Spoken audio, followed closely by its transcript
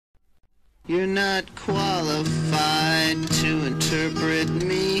You're not qualified to interpret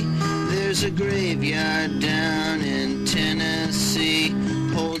me. There's a graveyard down in Tennessee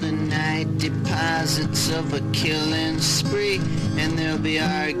holding night deposits of a killing spree, and there'll be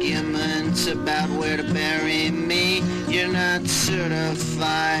arguments about where to bury me. You're not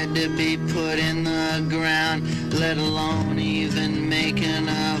certified to be put in the ground, let alone even making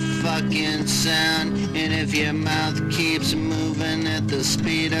a fucking sound. And if your mouth keeps moving at the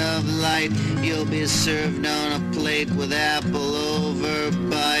speed of light, you'll be served on a plate with apple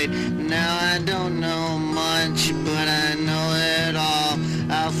overbite. Now I don't know much, but I know it all.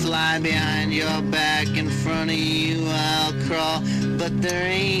 I'll fly behind your back, in front of you I'll crawl. But there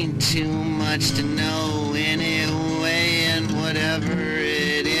ain't too much to know anyway, and whatever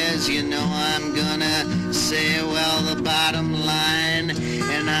it is, you know I'm gonna say, well, the bottom line,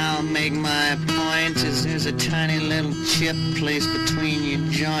 and I'll make my point, is there's a tiny little chip placed between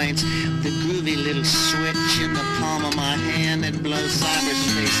your joints, the groovy little switch in the palm of my hand that blows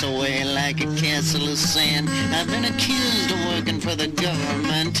cyberspace away like a castle of sand. I've been accused of working for the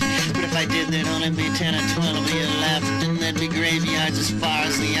government, but if I did, there'd only be 10 or 12 of you left, and there'd be graveyards as far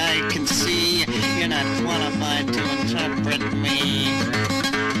as the eye can see. You're not qualified to interpret me.